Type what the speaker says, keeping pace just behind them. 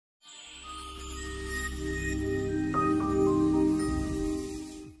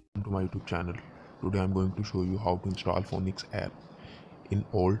to my YouTube channel. Today I'm going to show you how to install Phoenix app in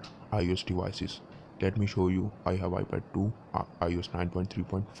old iOS devices. Let me show you. I have iPad 2 iOS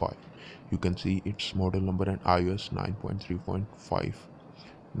 9.3.5. You can see its model number and iOS 9.3.5.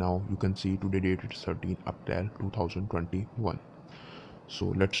 Now you can see today date is 13 April 2021. So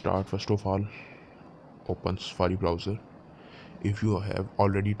let's start. First of all, open Safari browser. If you have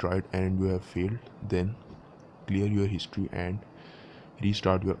already tried and you have failed, then clear your history and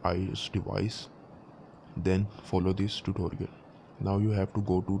restart your iOS device. Then follow this tutorial. Now you have to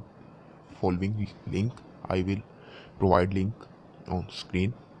go to following link. I will provide link on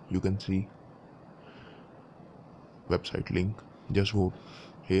screen. You can see website link. Just go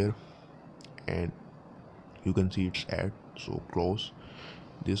here and you can see its ad. So close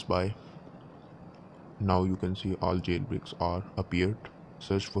this by. Now you can see all jailbreaks are appeared.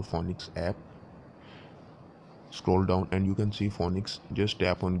 Search for Phoenix app. Scroll down and you can see Phoenix. Just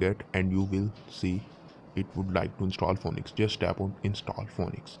tap on that and you will see it would like to install Phoenix. Just tap on install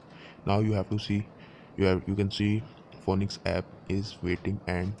Phoenix. Now you have to see you can see Phoenix app is waiting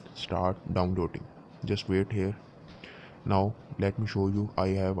and start downloading. Just wait here. Now let me show you. I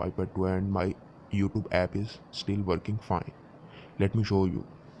have iPad 2 and my YouTube app is still working fine. Let me show you.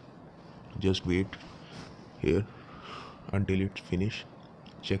 Just wait here until it's finished.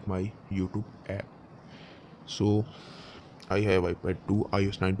 Check my YouTube app. So I have iPad 2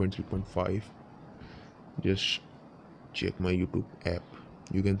 iOS 9.3.5. Just check my YouTube app.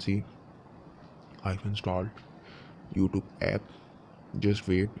 You can see I've installed YouTube app. Just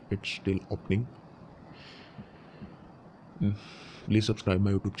wait, it's still opening. Please subscribe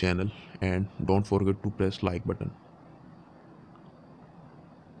my YouTube channel and don't forget to press like button.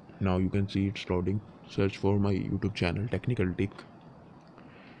 Now you can see it's loading. Search for my YouTube channel Technical Tick.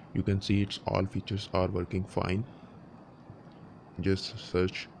 You can see its all features are working fine. Just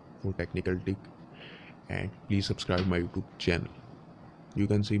search for Technical Tick and please subscribe my YouTube channel. You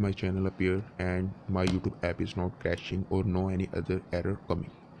can see my channel appear and my YouTube app is not crashing or no any other error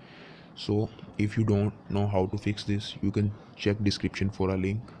coming. So if you don't know how to fix this, you can check description for a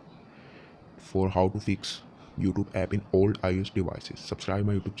link for how to fix YouTube app in old iOS devices. Subscribe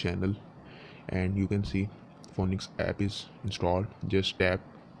my YouTube channel and you can see Phoenix app is installed. Just tap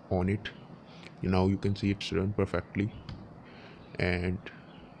on it. Now you can see it's run perfectly. And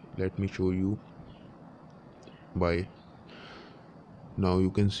let me show you by. Now you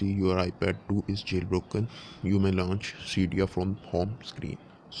can see your iPad 2 is jailbroken. You may launch Cydia from home screen.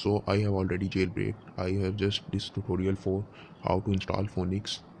 So I have already jailbreak. I have just this tutorial for how to install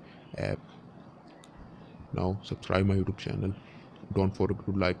Phoenix app. Now subscribe my YouTube channel. Don't forget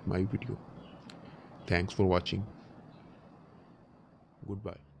to like my video. Thanks for watching.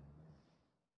 Goodbye.